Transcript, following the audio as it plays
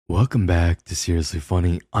Welcome back to Seriously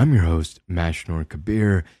Funny. I'm your host, Mashnor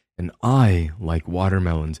Kabir, and I like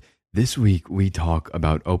watermelons. This week, we talk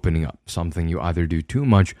about opening up, something you either do too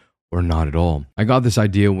much or not at all. I got this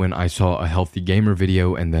idea when I saw a healthy gamer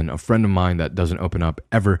video, and then a friend of mine that doesn't open up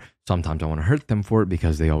ever. Sometimes I want to hurt them for it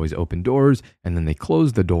because they always open doors, and then they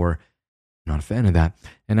close the door. Not a fan of that.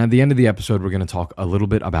 And at the end of the episode, we're going to talk a little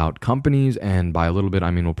bit about companies. And by a little bit, I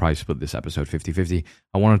mean we'll probably split this episode 50-50.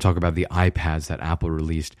 I want to talk about the iPads that Apple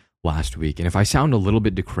released last week. And if I sound a little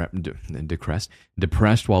bit depressed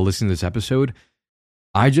while listening to this episode,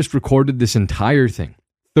 I just recorded this entire thing,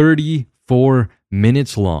 34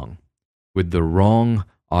 minutes long, with the wrong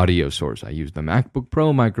audio source. I used the MacBook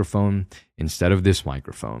Pro microphone instead of this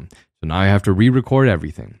microphone. So now I have to re-record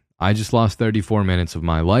everything. I just lost 34 minutes of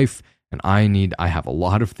my life. And I have a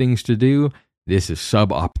lot of things to do. This is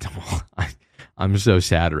suboptimal. I'm so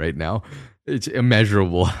sad right now. It's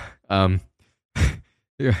immeasurable.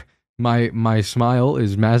 My smile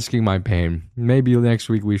is masking my pain. Maybe next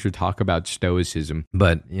week we should talk about stoicism.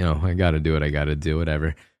 But, I got to do it. I got to do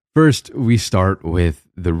whatever. First, we start with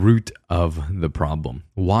the root of the problem.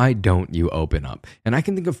 Why don't you open up? And I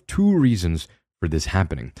can think of two reasons for this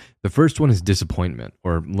happening. The first one is disappointment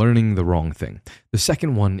or learning the wrong thing. The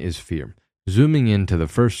second one is fear. Zooming into the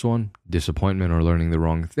first one, disappointment or learning the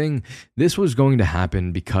wrong thing, this was going to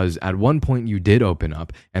happen because at one point you did open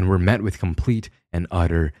up and were met with complete and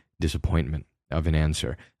utter disappointment of an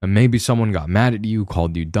answer. And maybe someone got mad at you,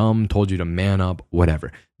 called you dumb, told you to man up,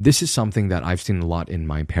 whatever. This is something that I've seen a lot in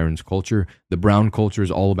my parents' culture. The brown culture is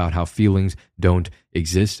all about how feelings don't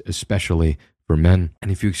exist, especially for men. And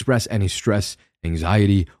if you express any stress,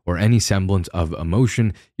 anxiety, or any semblance of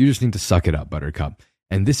emotion, you just need to suck it up, buttercup.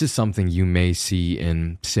 And this is something you may see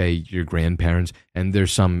in, say, your grandparents, and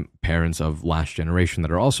there's some parents of last generation that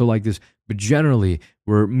are also like this, but generally,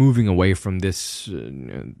 we're moving away from this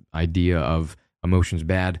idea of emotions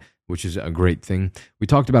bad, which is a great thing. We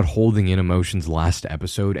talked about holding in emotions last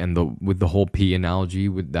episode, and with the whole pee analogy,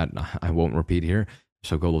 with that I won't repeat here.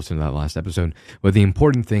 So go listen to that last episode. But the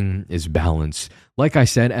important thing is balance. Like I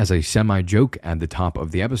said, as a semi-joke at the top of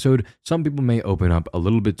the episode, some people may open up a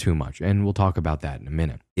little bit too much, and we'll talk about that in a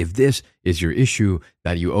minute. If this is your issue,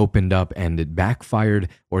 that you opened up and it backfired,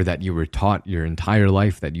 or that you were taught your entire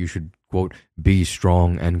life that you should, quote, be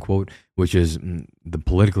strong, end quote, which is the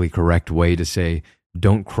politically correct way to say,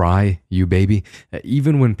 don't cry, you baby.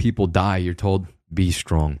 Even when people die, you're told, be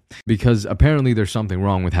strong, because apparently there's something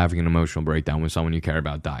wrong with having an emotional breakdown when someone you care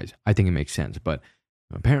about dies. I think it makes sense, but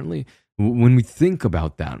apparently when we think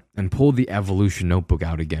about that and pull the evolution notebook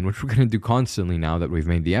out again, which we're going to do constantly now that we've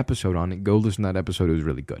made the episode on it, go listen to that episode. It was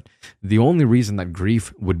really good. The only reason that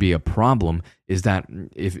grief would be a problem is that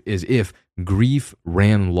if grief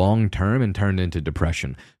ran long term and turned into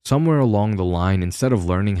depression. Somewhere along the line, instead of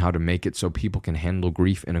learning how to make it so people can handle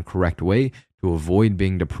grief in a correct way, to avoid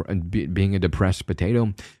being a depressed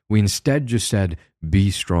potato, we instead just said,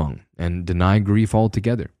 be strong and deny grief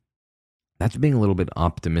altogether. That's being a little bit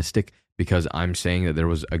optimistic because I'm saying that there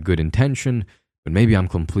was a good intention, but maybe I'm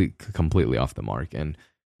completely off the mark. And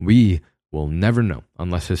we will never know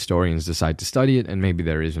unless historians decide to study it, and maybe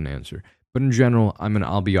there is an answer. But in general,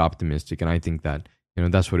 I'll be optimistic, and I think that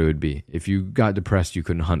that's what it would be. If you got depressed, you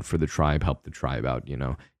couldn't hunt for the tribe, help the tribe out,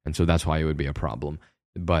 and so that's why it would be a problem.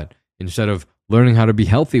 But instead of learning how to be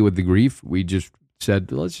healthy with the grief, we just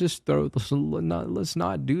said, let's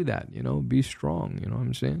not do that, be strong, you know what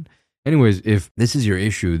I'm saying? Anyways, if this is your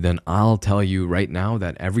issue, then I'll tell you right now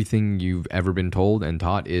that everything you've ever been told and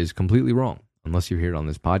taught is completely wrong, unless you hear it on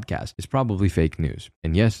this podcast. It's probably fake news.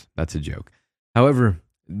 And yes, that's a joke. However,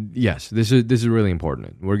 yes, this is really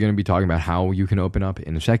important. We're going to be talking about how you can open up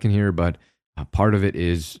in a second here, but part of it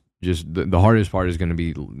is just the hardest part is going to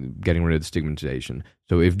be getting rid of the stigmatization.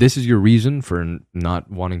 So if this is your reason for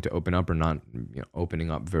not wanting to open up or not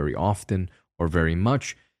opening up very often or very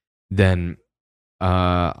much, then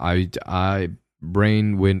I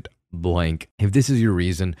brain went blank. If this is your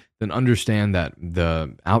reason, then understand that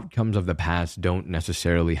the outcomes of the past don't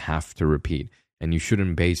necessarily have to repeat, and you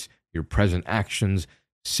shouldn't base your present actions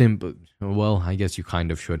well, I guess you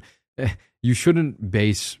kind of should. You should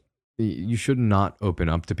not open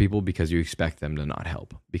up to people because you expect them to not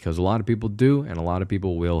help, because a lot of people do and a lot of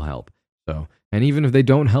people will help. So, and even if they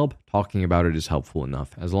don't help, talking about it is helpful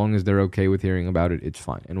enough. As long as they're okay with hearing about it, it's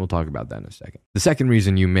fine. And we'll talk about that in a second. The second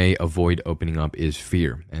reason you may avoid opening up is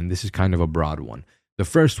fear. And this is kind of a broad one. The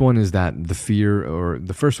first one is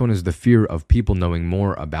the fear of people knowing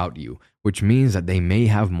more about you, which means that they may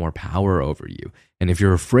have more power over you. And if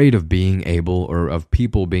you're afraid of being able, or of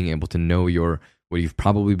people being able to know your what you've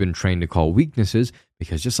probably been trained to call weaknesses,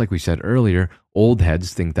 because just like we said earlier, old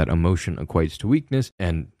heads think that emotion equates to weakness.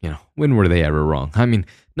 And, when were they ever wrong? I mean,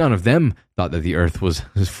 none of them thought that the earth was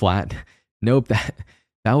flat. Nope,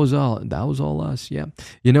 that was all us. Yeah.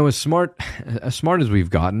 As smart as we've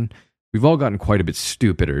gotten, we've all gotten quite a bit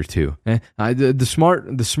stupider too.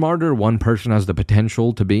 The smarter one person has the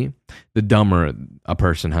potential to be, the dumber a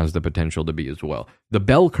person has the potential to be as well. The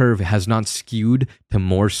bell curve has not skewed to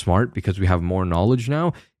more smart because we have more knowledge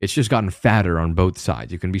now. It's just gotten fatter on both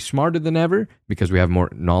sides. You can be smarter than ever because we have more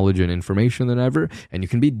knowledge and information than ever, and you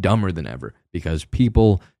can be dumber than ever because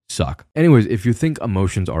people suck. Anyways, if you think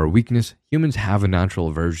emotions are a weakness, humans have a natural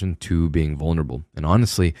aversion to being vulnerable. And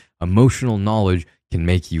honestly, emotional knowledge can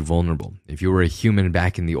make you vulnerable. If you were a human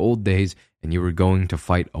back in the old days and you were going to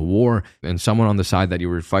fight a war and someone on the side that you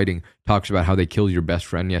were fighting talks about how they killed your best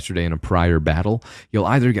friend yesterday in a prior battle, you'll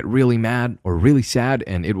either get really mad or really sad,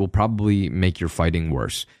 and it will probably make your fighting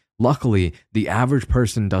worse. Luckily, the average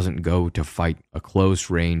person doesn't go to fight a close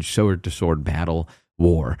range sword-to-sword battle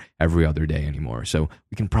war every other day anymore. So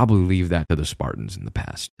we can probably leave that to the Spartans in the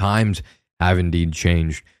past. Times have indeed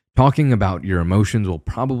changed. Talking about your emotions will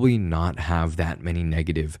probably not have that many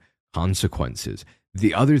negative consequences.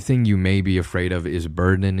 The other thing you may be afraid of is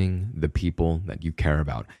burdening the people that you care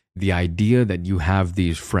about. The idea that you have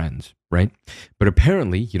these friends, right? But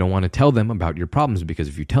apparently you don't want to tell them about your problems, because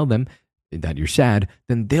if you tell them that you're sad,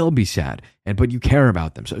 then they'll be sad. But you care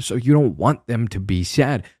about them. So you don't want them to be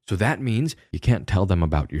sad. So that means you can't tell them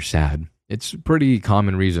about your sad. It's a pretty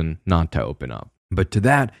common reason not to open up. But to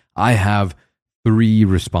that, I have 3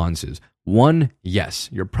 responses. 1, yes,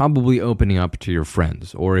 you're probably opening up to your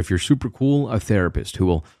friends, or if you're super cool, a therapist who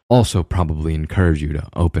will also probably encourage you to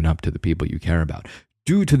open up to the people you care about.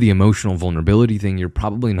 Due to the emotional vulnerability thing, you're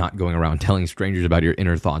probably not going around telling strangers about your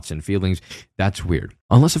inner thoughts and feelings. That's weird.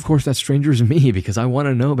 Unless, of course, that stranger's me, because I want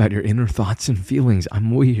to know about your inner thoughts and feelings.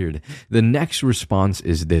 I'm weird. The next response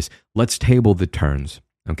is this. Let's table the turns,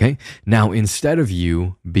 okay? Now, instead of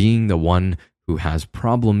you being the one who has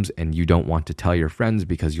problems and you don't want to tell your friends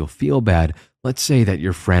because you'll feel bad, let's say that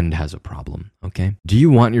your friend has a problem, okay? Do you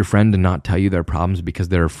want your friend to not tell you their problems because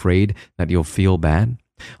they're afraid that you'll feel bad?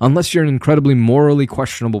 Unless you're an incredibly morally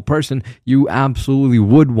questionable person, you absolutely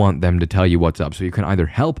would want them to tell you what's up. So you can either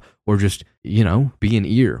help or just, be an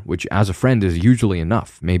ear, which as a friend is usually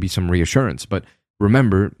enough, maybe some reassurance. But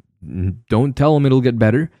remember, don't tell them it'll get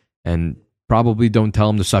better, and probably don't tell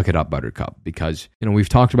them to suck it up, Buttercup, because, we've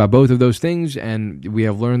talked about both of those things and we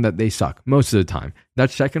have learned that they suck most of the time.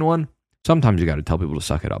 That second one, sometimes you got to tell people to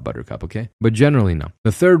suck it up, Buttercup, okay? But generally, no.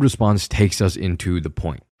 The third response takes us into the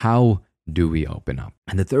point. How do we open up?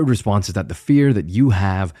 And the third response is that the fear that you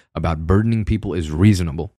have about burdening people is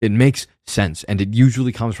reasonable. It makes sense, and it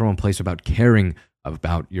usually comes from a place about caring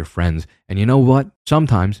about your friends. And you know what?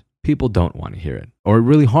 Sometimes people don't want to hear it, or it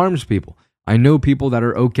really harms people. I know people that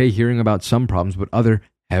are okay hearing about some problems, but other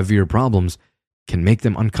heavier problems can make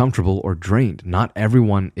them uncomfortable or drained. Not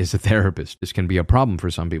everyone is a therapist. This can be a problem for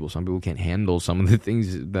some people. Some people can't handle some of the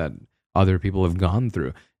things that other people have gone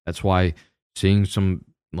through. That's why seeing some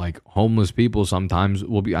homeless people sometimes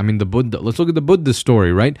will be, the Buddha. Let's look at the Buddha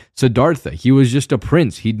story, right? Siddhartha, he was just a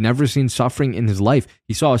prince. He'd never seen suffering in his life.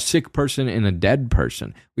 He saw a sick person and a dead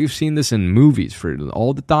person. We've seen this in movies for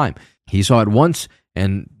all the time. He saw it once,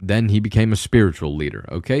 and then he became a spiritual leader,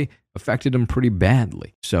 okay? Affected him pretty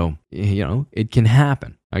badly. So, it can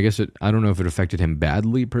happen. I guess I don't know if it affected him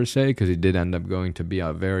badly per se, because he did end up going to be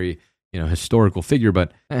a very, historical figure,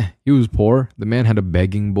 but he was poor. The man had a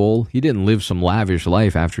begging bowl. He didn't live some lavish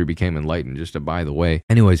life after he became enlightened, just by the way.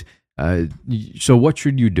 Anyways, so what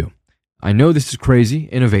should you do? I know this is crazy,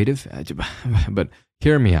 innovative, but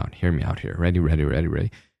hear me out here. Ready. You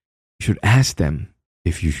should ask them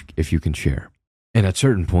if you can share. And at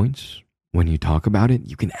certain points, when you talk about it,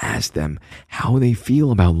 you can ask them how they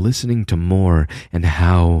feel about listening to more and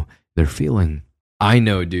how they're feeling. I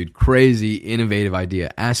know, dude, crazy, innovative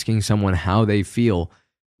idea. Asking someone how they feel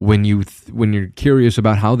when you're curious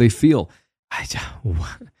about how they feel.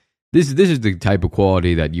 This is the type of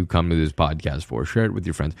quality that you come to this podcast for. Share it with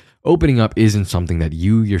your friends. Opening up isn't something that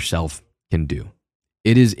you yourself can do.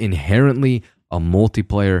 It is inherently a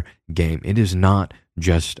multiplayer game. It is not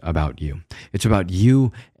just about you. It's about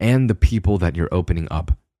you and the people that you're opening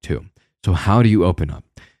up to. So how do you open up?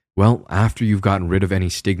 Well, after you've gotten rid of any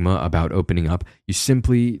stigma about opening up, you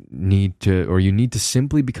need to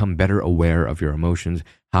simply become better aware of your emotions,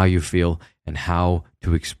 how you feel, and how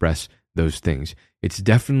to express those things. It's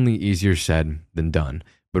definitely easier said than done.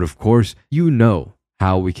 But of course,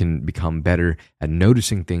 how we can become better at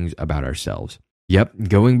noticing things about ourselves. Yep,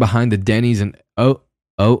 going behind the Denny's and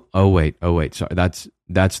Oh wait. Sorry, that's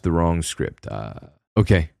the wrong script.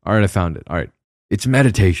 Okay, all right, I found it. All right, it's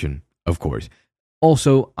meditation, of course.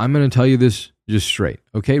 Also, I'm going to tell you this just straight.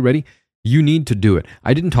 Okay, ready? You need to do it.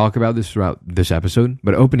 I didn't talk about this throughout this episode,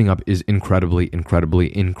 but opening up is incredibly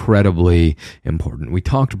important. We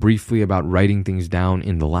talked briefly about writing things down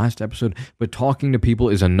in the last episode, but talking to people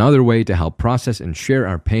is another way to help process and share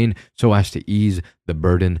our pain so as to ease the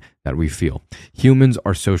burden that we feel. Humans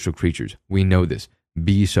are social creatures. We know this.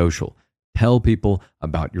 Be social. Tell people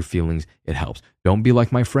about your feelings. It helps. Don't be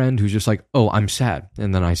like my friend who's just like, oh, I'm sad.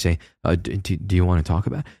 And then I say, do you want to talk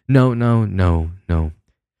about it? No.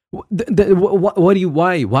 What do you,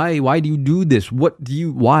 why do you do this? What do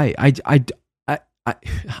you, why? I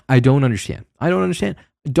don't understand.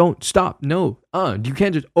 Don't stop. No. You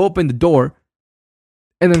can't just open the door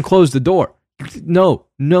and then close the door. No,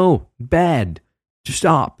 bad. Just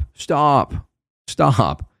stop.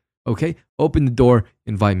 Okay? Open the door,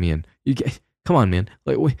 invite me in. Come on, man.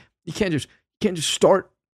 Like, you can't just start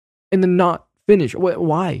and then not finish.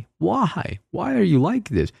 Why? Why are you like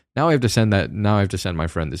this? Now I have to send my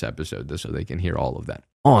friend this episode so they can hear all of that.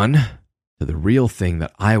 On to the real thing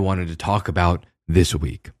that I wanted to talk about this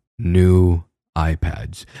week. New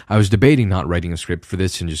iPads. I was debating not writing a script for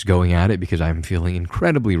this and just going at it because I was feeling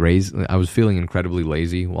incredibly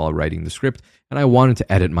lazy while writing the script, and I wanted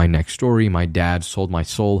to edit my next story. My dad sold my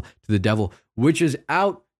soul to the devil, which is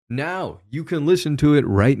out now. You can listen to it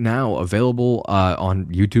right now, available on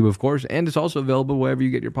YouTube, of course, and it's also available wherever you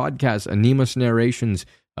get your podcasts. Animus Narrations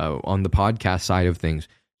on the podcast side of things.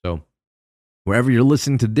 So wherever you're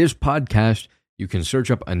listening to this podcast, you can search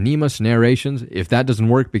up Animus Narrations. If that doesn't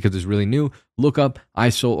work because it's really new, look up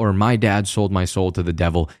My Dad Sold My Soul to the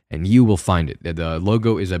Devil, and you will find it. The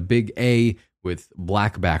logo is a big A with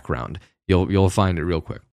black background. You'll find it real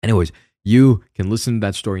quick. Anyways, you can listen to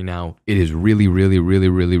that story now. It is really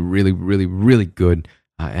good.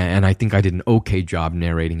 And I think I did an okay job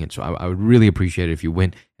narrating it. So I would really appreciate it if you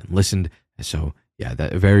went and listened. So yeah,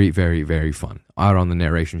 that very fun. Out on the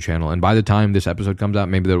narration channel. And by the time this episode comes out,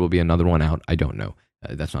 maybe there will be another one out. I don't know.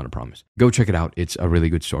 That's not a promise. Go check it out. It's a really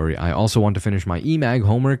good story. I also want to finish my EMAG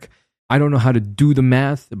homework. I don't know how to do the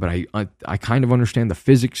math, but I kind of understand the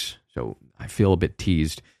physics. So I feel a bit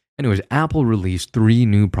teased. Anyways, Apple released 3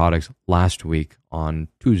 new products last week on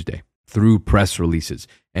Tuesday through press releases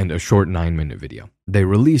and a short 9-minute video. They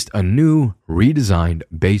released a new redesigned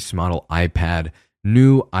base model iPad,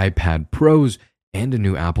 new iPad Pros, and a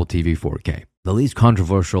new Apple TV 4K. The least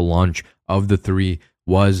controversial launch of the 3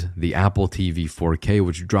 was the Apple TV 4K,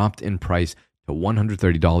 which dropped in price to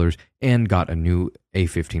 $130 and got a new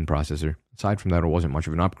A15 processor. Aside from that, it wasn't much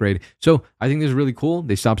of an upgrade. So I think this is really cool.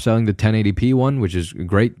 They stopped selling the 1080p one, which is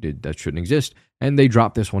great. That shouldn't exist. And they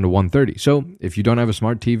dropped this one to $130. So if you don't have a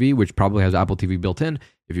smart TV, which probably has Apple TV built in,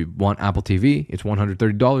 if you want Apple TV, it's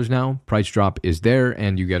 $130 now. Price drop is there,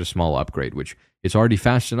 and you get a small upgrade, which it's already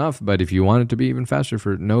fast enough. But if you want it to be even faster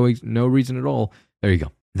for no reason at all, there you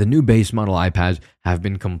go. The new base model iPads have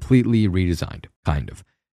been completely redesigned, kind of.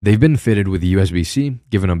 They've been fitted with USB-C,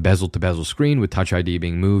 given a bezel-to-bezel screen with Touch ID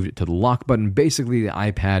being moved to the lock button. Basically, the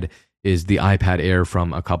iPad is the iPad Air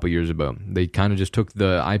from a couple years ago. They kind of just took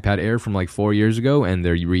the iPad Air from like 4 years ago, and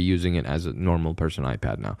they're reusing it as a normal person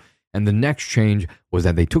iPad now. And the next change was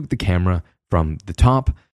that they took the camera from the top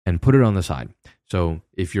and put it on the side. So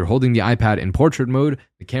if you're holding the iPad in portrait mode,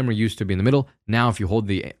 the camera used to be in the middle. Now if you hold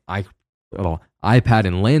the iPad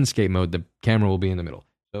in landscape mode, the camera will be in the middle.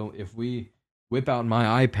 So if we whip out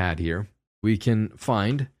my iPad here, we can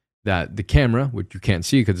find that the camera, which you can't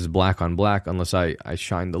see because it's black on black, unless I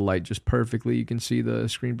shine the light just perfectly, you can see the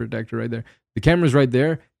screen protector right there. The camera's right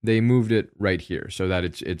there. They moved it right here so that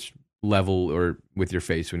it's level or with your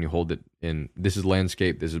face when you hold it in. This is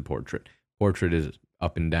landscape, this is portrait. Portrait is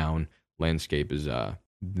up and down. Landscape is the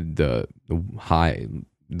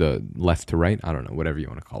left to right. I don't know, whatever you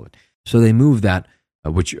want to call it. So they moved that,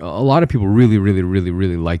 which a lot of people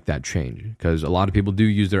really like that change, because a lot of people do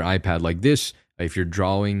use their iPad like this. If you're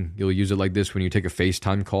drawing, you'll use it like this. When you take a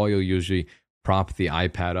FaceTime call, you'll usually prop the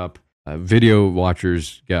iPad up. Video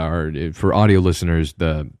watchers, or for audio listeners,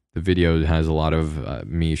 the video has a lot of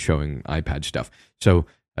me showing iPad stuff. So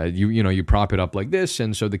you prop it up like this,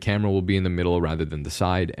 and so the camera will be in the middle rather than the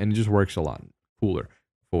side, and it just works a lot cooler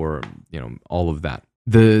for all of that.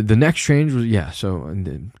 The next change was, so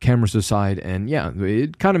the camera's to the side, and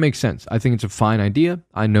it kind of makes sense. I think it's a fine idea.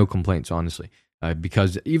 I no complaints, honestly,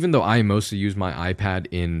 because even though I mostly use my iPad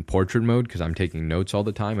in portrait mode because I'm taking notes all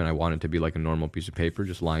the time and I want it to be like a normal piece of paper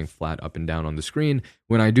just lying flat up and down on the screen,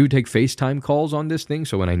 when I do take FaceTime calls on this thing,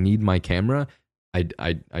 so when I need my camera, I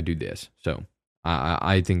do this. So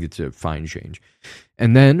I think it's a fine change.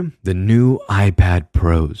 And then the new iPad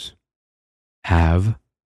Pros have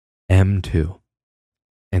M2.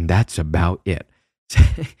 And that's about it.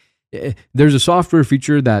 There's a software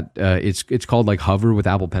feature that it's called like Hover with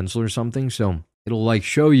Apple Pencil or something. So it'll like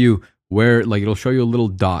show you where, like it'll show you a little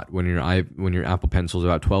dot when your Apple Pencil is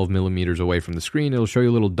about 12 millimeters away from the screen. It'll show you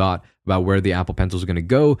a little dot about where the Apple Pencil is going to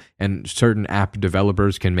go, and certain app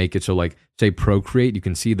developers can make it so, like say Procreate, you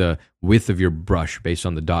can see the width of your brush based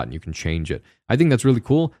on the dot, and you can change it. I think that's really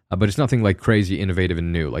cool, but it's nothing like crazy innovative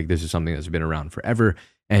and new. Like this is something that's been around forever,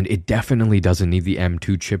 and it definitely doesn't need the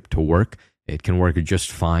M2 chip to work. It can work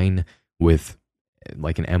just fine with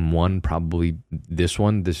like an M1, probably this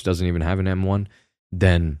one. This doesn't even have an M1.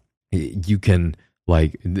 Then you can,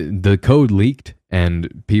 like, the code leaked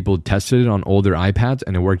and people tested it on older iPads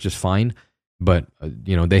and it worked just fine. But,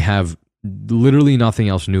 they have literally nothing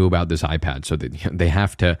else new about this iPad. So they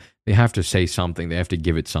have to say something. They have to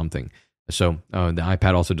give it something. So the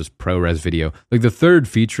iPad also does ProRes video. Like the third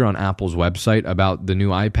feature on Apple's website about the new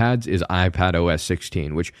iPads is iPad OS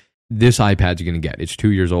 16, which this iPad's going to get. It's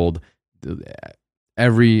 2 years old.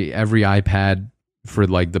 Every iPad for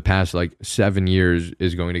like the past like 7 years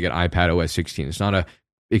is going to get iPad OS 16. It's not a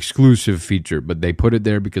exclusive feature, but they put it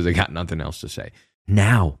there because they got nothing else to say.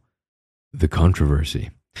 Now, the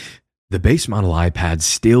controversy. The base model iPads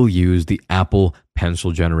still use the Apple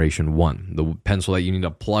Pencil Generation 1, the pencil that you need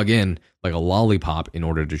to plug in like a lollipop in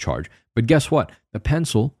order to charge. But guess what? The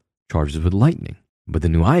pencil charges with Lightning, but the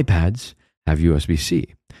new iPads have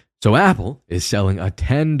USB-C. So Apple is selling a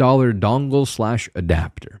 $10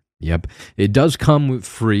 dongle/adapter. Yep, it does come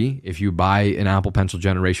free if you buy an Apple Pencil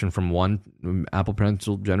Generation 1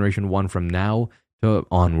 from now to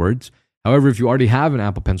onwards. However, if you already have an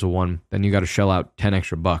Apple Pencil 1, then you got to shell out 10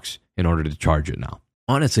 extra bucks in order to charge it now.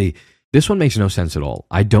 Honestly, this one makes no sense at all.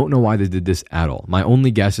 I don't know why they did this at all. My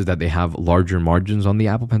only guess is that they have larger margins on the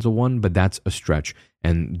Apple Pencil 1, but that's a stretch.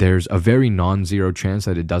 And there's a very non-zero chance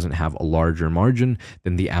that it doesn't have a larger margin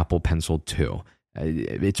than the Apple Pencil 2.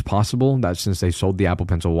 It's possible that since they sold the Apple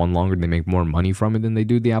Pencil 1 longer, they make more money from it than they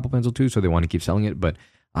do the Apple Pencil 2, so they want to keep selling it. But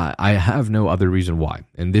I have no other reason why.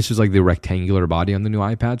 And this is like the rectangular body on the new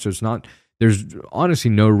iPad, so it's not. There's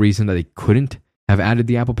honestly no reason that they couldn't have added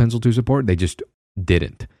the Apple Pencil 2 support. They just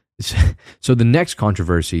didn't. So the next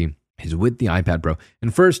controversy is with the iPad Pro.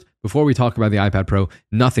 And first, before we talk about the iPad Pro,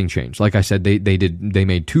 nothing changed. Like I said, they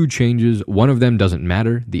made two changes. One of them doesn't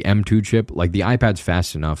matter. The M2 chip, like the iPad's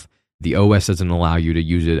fast enough. The OS doesn't allow you to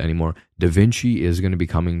use it anymore. DaVinci is going to be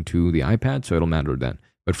coming to the iPad, so it'll matter then.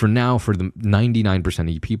 But for now, for the 99% of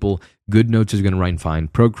you people, GoodNotes is going to run fine.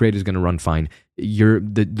 Procreate is going to run fine.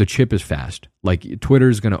 The chip is fast. Like Twitter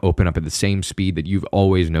is going to open up at the same speed that you've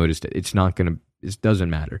always noticed it. It's not going to. It doesn't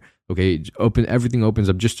matter. Okay, everything opens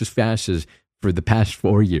up just as fast as for the past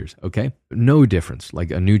 4 years. Okay, no difference. Like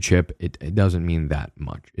a new chip, it doesn't mean that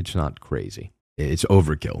much. It's not crazy. It's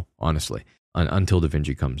overkill, honestly, until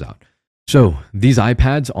DaVinci comes out. So these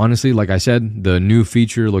iPads, honestly, like I said, the new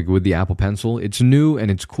feature, like with the Apple Pencil, it's new and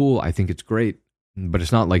it's cool. I think it's great, but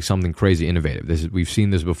it's not like something crazy innovative. We've seen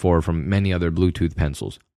this before from many other Bluetooth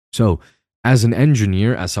pencils. So as an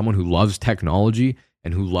engineer, as someone who loves technology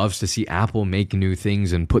and who loves to see Apple make new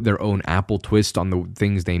things and put their own Apple twist on the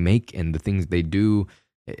things they make and the things they do,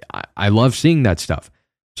 I love seeing that stuff.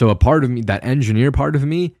 So a part of me, that engineer part of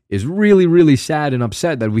me, is really, really sad and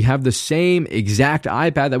upset that we have the same exact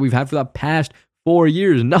iPad that we've had for the past 4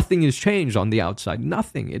 years. Nothing has changed on the outside.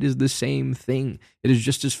 Nothing. It is the same thing. It is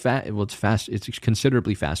just as fast. Well, it's fast. It's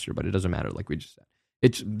considerably faster, but it doesn't matter, like we just said.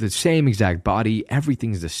 It's the same exact body.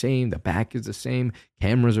 Everything's the same. The back is the same.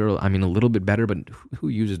 Cameras are, a little bit better, but who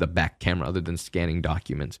uses the back camera other than scanning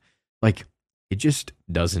documents? Like, it just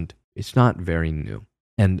doesn't. It's not very new.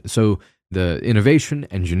 And so the innovation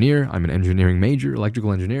engineer, I'm an engineering major,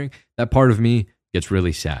 electrical engineering, that part of me gets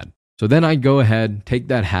really sad. So then I go ahead, take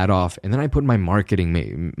that hat off, and then I put my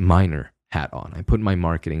marketing minor hat on. I put my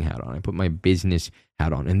marketing hat on. I put my business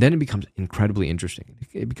hat on. And then it becomes incredibly interesting.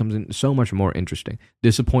 It becomes so much more interesting.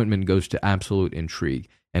 Disappointment goes to absolute intrigue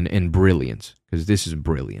and brilliance, because this is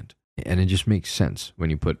brilliant. And it just makes sense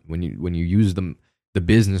when you use the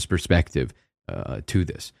business perspective to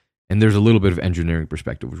this. And there's a little bit of engineering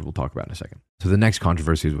perspective, which we'll talk about in a second. So the next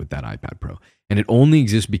controversy is with that iPad Pro. And it only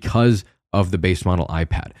exists because of the base model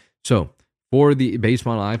iPad. So for the base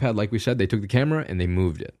model iPad, like we said, they took the camera and they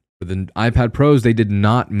moved it. For the iPad Pros, they did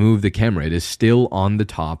not move the camera. It is still on the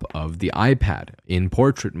top of the iPad in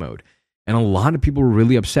portrait mode. And a lot of people were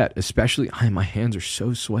really upset, especially, my hands are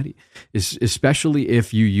so sweaty, especially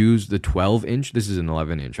if you use the 12-inch. This is an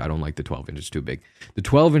 11-inch. I don't like the 12-inch. It's too big. The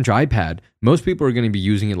 12-inch iPad, most people are going to be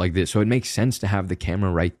using it like this. So it makes sense to have the camera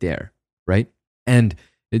right there, right? And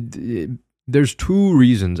there's two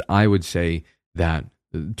reasons I would say that,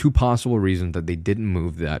 two possible reasons that they didn't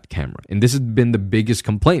move that camera. And this has been the biggest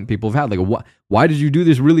complaint people have had. Like, why did you do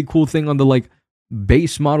this really cool thing on the like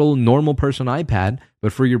base model normal person iPad,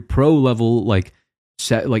 but for your pro level like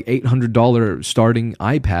 $800 starting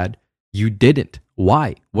iPad, you didn't?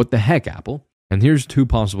 Why? What the heck, Apple? And here's two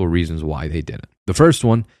possible reasons why they didn't. The first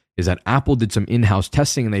one is that Apple did some in-house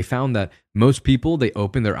testing and they found that most people, they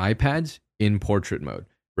open their iPads in portrait mode,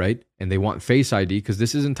 right? And they want Face ID because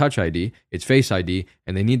this isn't Touch ID, it's Face ID,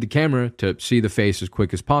 and they need the camera to see the face as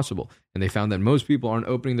quick as possible. And they found that most people aren't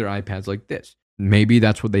opening their iPads like this. Maybe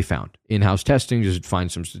that's what they found. In-house testing, just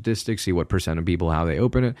find some statistics, see what percent of people, how they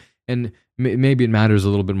open it, and maybe it matters a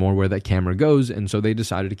little bit more where that camera goes, and so they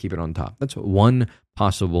decided to keep it on top. That's one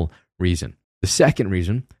possible reason. The second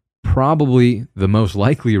reason, probably the most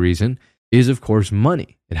likely reason, is of course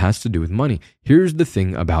money. It has to do with money. Here's the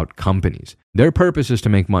thing about companies. Their purpose is to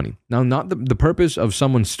make money. Now, not the purpose of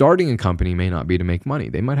someone starting a company may not be to make money.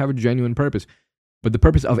 They might have a genuine purpose, but the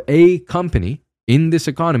purpose of a company in this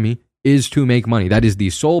economy is to make money. That is the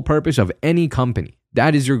sole purpose of any company.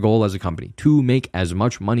 That is your goal as a company, to make as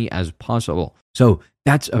much money as possible. So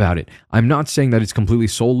that's about it. I'm not saying that it's completely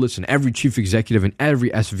soulless and every chief executive and every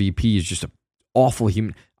SVP is just an awful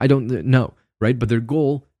human. I don't know, right? But their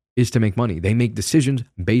goal is to make money. They make decisions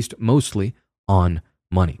based mostly on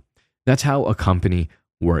money. That's how a company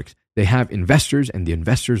works. They have investors and the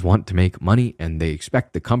investors want to make money and they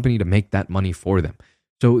expect the company to make that money for them.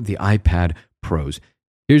 So the iPad Pros.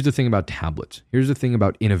 Here's the thing about tablets. Here's the thing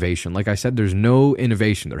about innovation. Like I said, there's no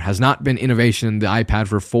innovation. There has not been innovation in the iPad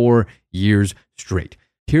for 4 years straight.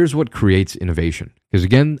 Here's what creates innovation. Because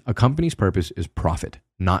again, a company's purpose is profit,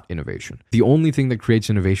 not innovation. The only thing that creates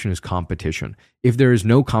innovation is competition. If there is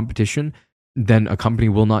no competition, then a company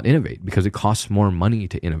will not innovate because it costs more money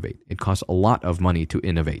to innovate. It costs a lot of money to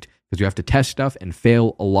innovate because you have to test stuff and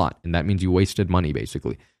fail a lot. And that means you wasted money,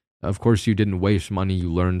 basically. Of course, you didn't waste money.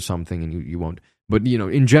 You learned something and you won't. But,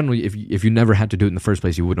 in general, if you never had to do it in the first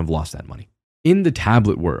place, you wouldn't have lost that money. In the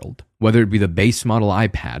tablet world, whether it be the base model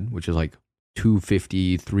iPad, which is like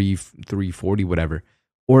 $250, $340, whatever,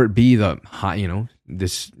 or it be the high,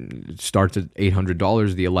 this starts at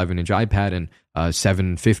 $800, the 11-inch iPad, and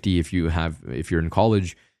 $750 if you're in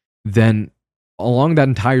college, then along that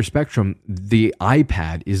entire spectrum, the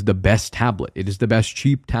iPad is the best tablet. It is the best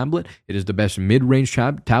cheap tablet. It is the best mid-range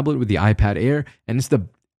tablet with the iPad Air, and it's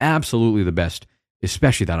absolutely the best.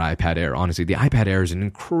 Especially that iPad Air. Honestly, the iPad Air is an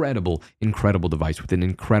incredible, incredible device with an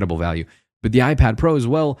incredible value. But the iPad Pro as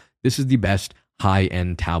well, this is the best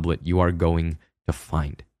high-end tablet you are going to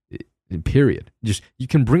find. Period. Just, you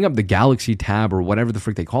can bring up the Galaxy Tab or whatever the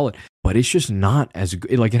frick they call it, but it's just not as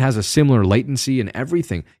good. Like, it has a similar latency and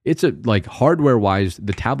everything. It's hardware-wise,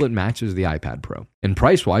 the tablet matches the iPad Pro. And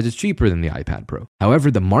price-wise, it's cheaper than the iPad Pro.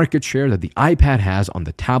 However, the market share that the iPad has on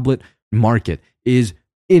the tablet market is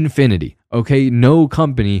infinity. Okay, no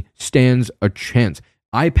company stands a chance.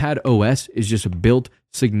 iPad OS is just built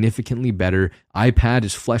significantly better. iPad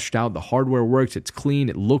is fleshed out. The hardware works. It's clean.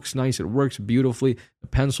 It looks nice. It works beautifully. The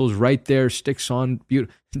pencil's right there. Sticks on. It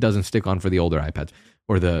doesn't stick on for the older iPads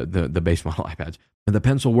or the base model iPads. And the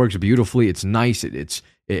pencil works beautifully. It's nice.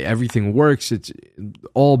 Everything works. It's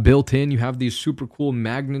all built in. You have these super cool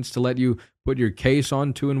magnets to let you put your case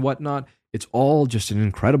onto and whatnot. It's all just an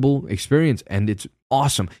incredible experience, and it's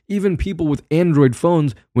awesome. Even people with Android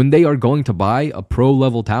phones, when they are going to buy a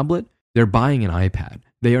pro-level tablet, they're buying an iPad.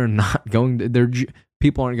 They are not going to,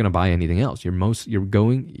 people aren't going to buy anything else. You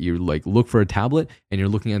look for a tablet, and you're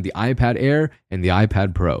looking at the iPad Air and the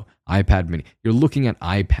iPad Pro, iPad Mini. You're looking at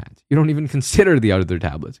iPads. You don't even consider the other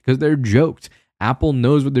tablets because they're jokes. Apple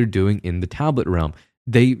knows what they're doing in the tablet realm.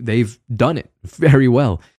 They've done it very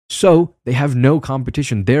well. So they have no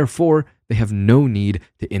competition. Therefore, they have no need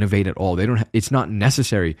to innovate at all. It's not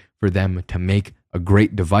necessary for them to make a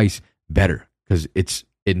great device better because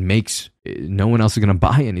no one else is going to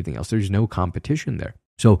buy anything else. There's no competition there.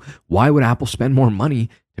 So why would Apple spend more money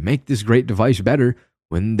to make this great device better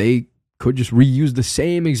when they could just reuse the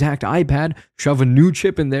same exact iPad, shove a new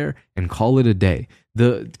chip in there, and call it a day?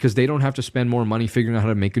 Because they don't have to spend more money figuring out how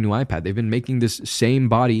to make a new iPad. They've been making this same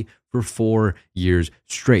body for 4 years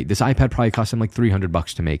straight. This iPad probably cost them like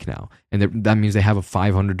 $300 to make now. And that means they have a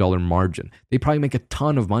 $500 margin. They probably make a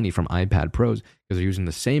ton of money from iPad Pros because they're using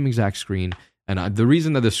the same exact screen. And the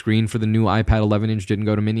reason that the screen for the new iPad 11-inch didn't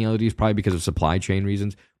go to Mini LED is probably because of supply chain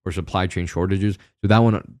reasons. or supply chain shortages. So that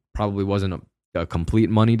one probably wasn't a complete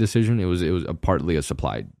money decision. It was partly a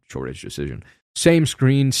supply shortage decision. Same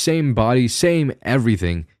screen, same body, same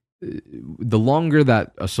everything. The longer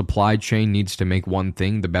that a supply chain needs to make one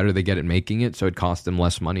thing, the better they get at making it, so it costs them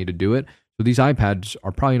less money to do it. So these iPads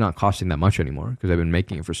are probably not costing that much anymore because they've been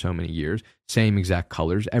making it for so many years. Same exact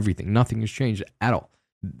colors, everything. Nothing has changed at all.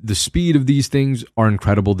 The speed of these things are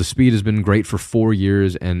incredible. The speed has been great for 4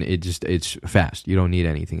 years, and it's fast. You don't need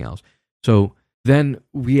anything else. So then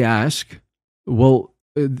we ask, well,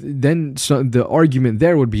 the argument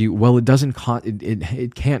there would be, well, it doesn't cost,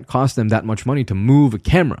 it can't cost them that much money to move a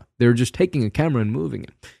camera. They're just taking a camera and moving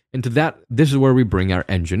it. And to that, this is where we bring our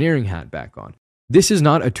engineering hat back on. This is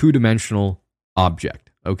not a two-dimensional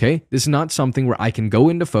object, okay? This is not something where I can go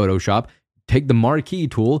into Photoshop, take the marquee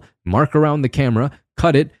tool, mark around the camera,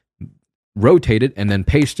 cut it, rotate it, and then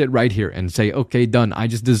paste it right here and say, okay, done. I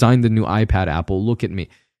just designed the new iPad, Apple. Look at me.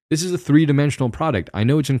 This is a three-dimensional product. I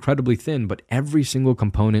know it's incredibly thin, but every single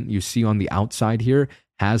component you see on the outside here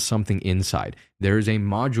has something inside. There is a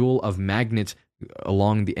module of magnets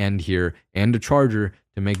along the end here and a charger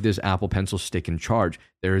to make this Apple Pencil stick and charge.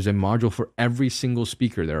 There is a module for every single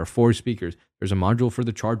speaker. There are 4 speakers. There's a module for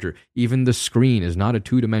the charger. Even the screen is not a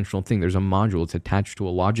two-dimensional thing. There's a module. It's attached to a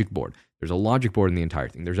logic board. There's a logic board in the entire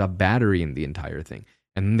thing. There's a battery in the entire thing.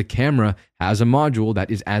 And then the camera has a module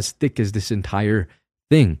that is as thick as this entire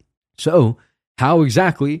thing. So how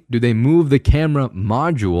exactly do they move the camera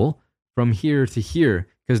module from here to here?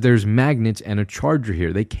 Because there's magnets and a charger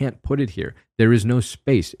here. They can't put it here. There is no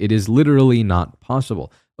space. It is literally not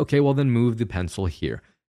possible. Okay, well then move the pencil here.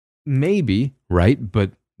 Maybe, right?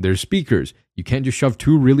 But there's speakers. You can't just shove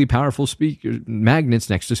 2 really powerful magnets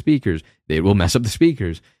next to speakers. They will mess up the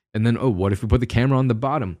speakers. And then, what if we put the camera on the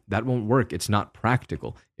bottom? That won't work. It's not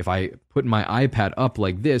practical. If I put my iPad up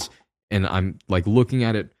like this and I'm like looking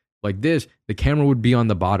at it like this, the camera would be on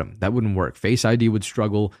the bottom. That wouldn't work. Face ID would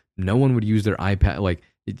struggle. No one would use their iPad. Like,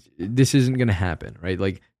 this isn't going to happen, right?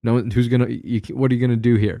 Like, no one who's going to, what are you going to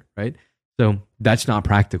do here, right? So that's not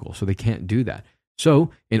practical. So they can't do that.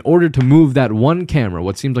 So in order to move that one camera,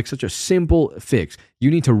 what seems like such a simple fix,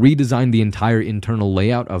 you need to redesign the entire internal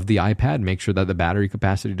layout of the iPad, make sure that the battery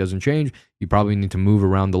capacity doesn't change. You probably need to move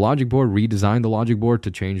around the logic board, redesign the logic board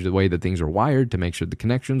to change the way that things are wired, to make sure the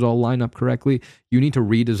connections all line up correctly. You need to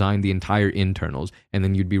redesign the entire internals, and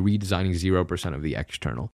then you'd be redesigning 0% of the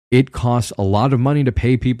external. It costs a lot of money to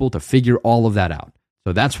pay people to figure all of that out.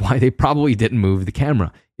 So that's why they probably didn't move the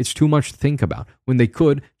camera. It's too much to think about when they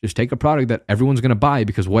could just take a product that everyone's going to buy,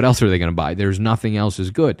 because what else are they going to buy? There's nothing else is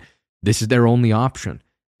good. This is their only option.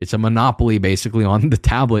 It's a monopoly basically on the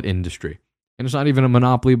tablet industry. And it's not even a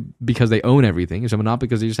monopoly because they own everything. It's a monopoly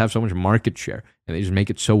because they just have so much market share and they just make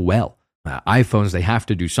it so well. iPhones, they have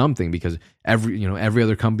to do something because every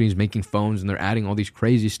other company is making phones and they're adding all these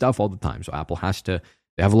crazy stuff all the time. So Apple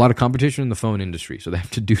they have a lot of competition in the phone industry. So they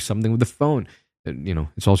have to do something with the phone.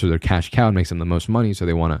 It's also their cash cow. It makes them the most money, so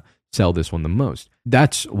they want to sell this one the most.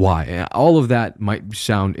 That's why. All of that might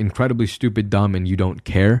sound incredibly stupid, dumb, and you don't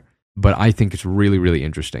care, but I think it's really, really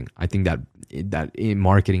interesting. I think that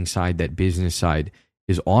marketing side, that business side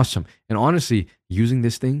is awesome. And honestly, using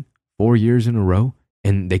this thing 4 years in a row,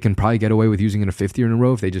 and they can probably get away with using it a 5th year in a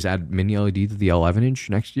row if they just add mini LED to the 11-inch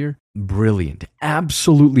next year. Brilliant.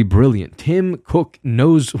 Absolutely brilliant. Tim Cook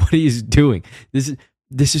knows what he's doing.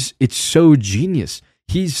 It's so genius.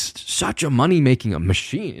 He's such a money-making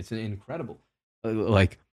machine. It's incredible.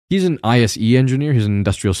 He's an ISE engineer. He's an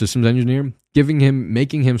industrial systems engineer.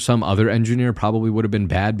 Making him some other engineer probably would have been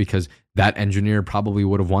bad, because that engineer probably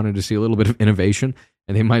would have wanted to see a little bit of innovation,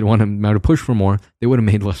 and they might want him to push for more. They would have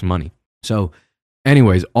made less money. So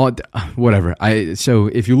anyways, whatever. So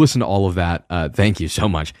if you listen to all of that, thank you so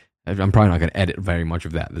much. I'm probably not going to edit very much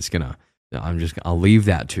of that. I'll leave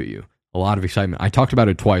that to you. A lot of excitement. I talked about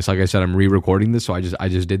it twice. Like I said, I'm re-recording this, so I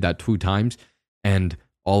just did that 2 times, and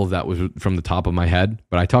all of that was from the top of my head.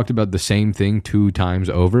 But I talked about the same thing 2 times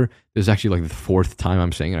over. This is actually like the 4th time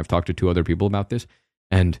I'm saying it. I've talked to 2 other people about this,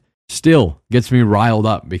 and still gets me riled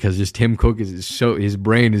up because just Tim Cook his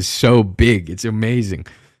brain is so big. It's amazing.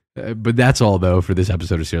 But that's all, though, for this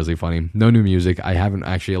episode of Seriously Funny. No new music. I haven't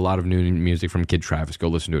actually a lot of new music from Kid Travis. Go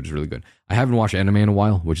listen to it. It's really good. I haven't watched anime in a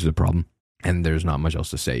while, which is a problem. And there's not much else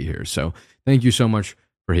to say here. So thank you so much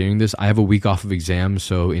for hearing this. I have a week off of exams.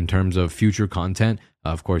 So in terms of future content,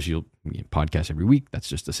 of course, you'll podcast every week. That's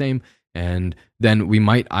just the same. And then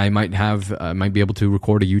I might be able to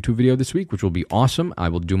record a YouTube video this week, which will be awesome. I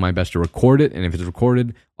will do my best to record it. And if it's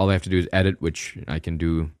recorded, all I have to do is edit, which I can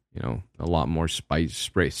do, a lot more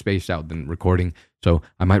spaced out than recording. So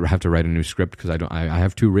I might have to write a new script because I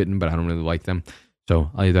have 2 written, but I don't really like them.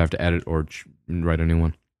 So I'll either have to edit or write a new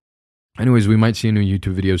one. Anyways, we might see a new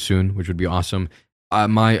YouTube video soon, which would be awesome.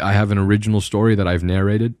 I have an original story that I've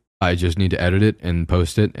narrated. I just need to edit it and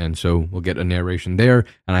post it, and so we'll get a narration there.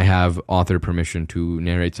 And I have author permission to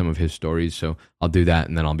narrate some of his stories, so I'll do that,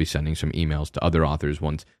 and then I'll be sending some emails to other authors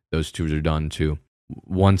once those two are done.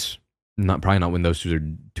 Probably not when those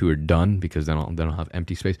two are done, because then I'll have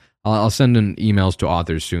empty space. I'll send in emails to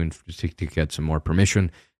authors soon to get some more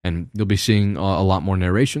permission. And you'll be seeing a lot more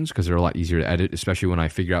narrations because they're a lot easier to edit, especially when I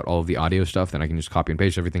figure out all of the audio stuff. Then I can just copy and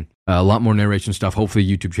paste everything. A lot more narration stuff, hopefully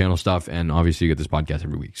YouTube channel stuff, and obviously you get this podcast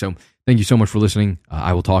every week. So thank you so much for listening.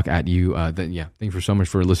 I will talk at you. Thank you so much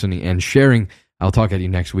for listening and sharing. I'll talk at you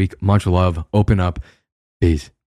next week. Much love. Open up. Peace.